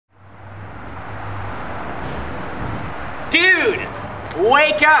Dude,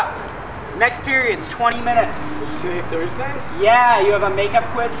 wake up! Next period's 20 minutes. Is today Thursday? Yeah, you have a makeup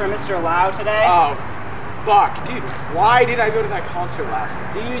quiz for Mr. Lau today. Oh, fuck. Dude, why did I go to that concert last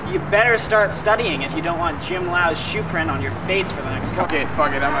night? Dude, you better start studying if you don't want Jim Lau's shoe print on your face for the next couple.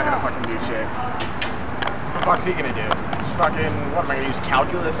 Fuck it, I'm not gonna fucking do shit. What the fuck's he gonna do? Just fucking, what am I gonna use,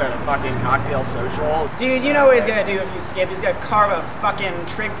 calculus at a fucking cocktail social? Dude, you know what he's gonna do if you skip. He's gonna carve a fucking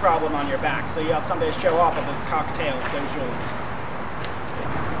trig problem on your back so you have something to show off at those cocktail socials.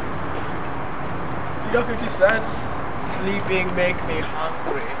 You got 50 cents? Sleeping make me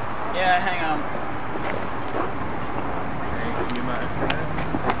hungry. Yeah, hang on. Thank you, my friend.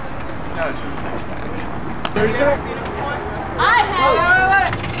 No, it's your next bag. Thursday? I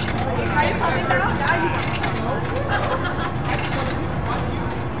have. Are you coming, girl?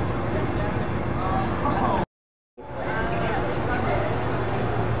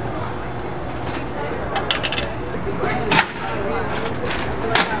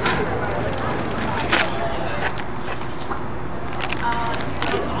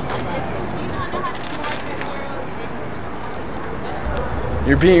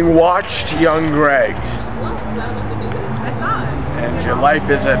 You're being watched, young Greg. And your life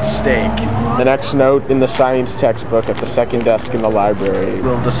is at stake. The next note in the science textbook at the second desk in the library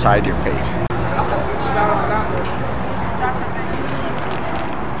will decide your fate.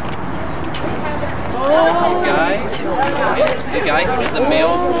 The guy who did the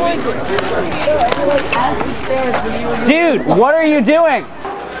male voice. Dude, what are you doing?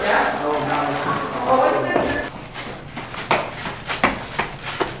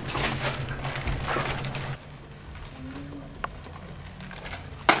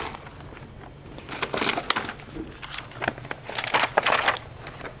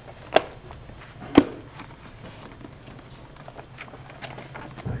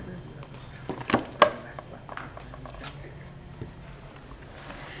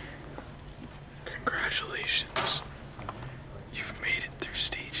 Congratulations. You've made it through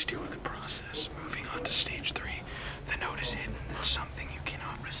stage 2 of the process. Moving on to stage 3. The note is hidden. It's something you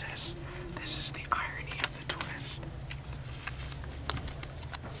cannot resist. This is the irony of the twist.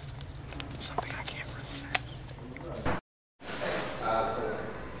 Something I can't resist.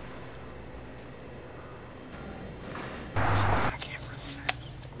 Something I can't resist.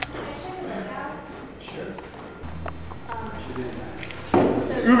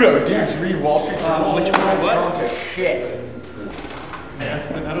 Ugo, dude, did you read Wall Street Journal? Which one? What? To shit. Yes,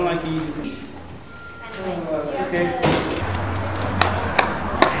 but I don't like the easy. Okay.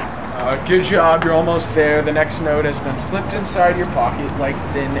 Good job, you're almost there. The next note has been slipped inside your pocket like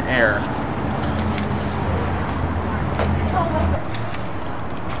thin air.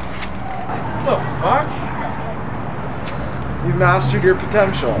 What the fuck? You've mastered your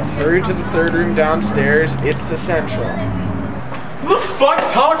potential. Hurry to the third room downstairs. It's essential. Who the fuck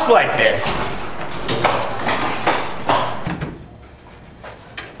talks like this?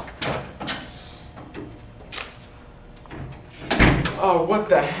 Oh, what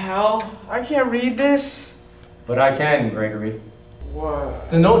the hell? I can't read this. But I can, Gregory. What?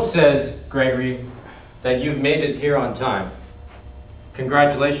 The note says, Gregory, that you've made it here on time.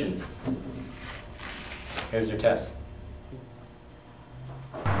 Congratulations. Here's your test.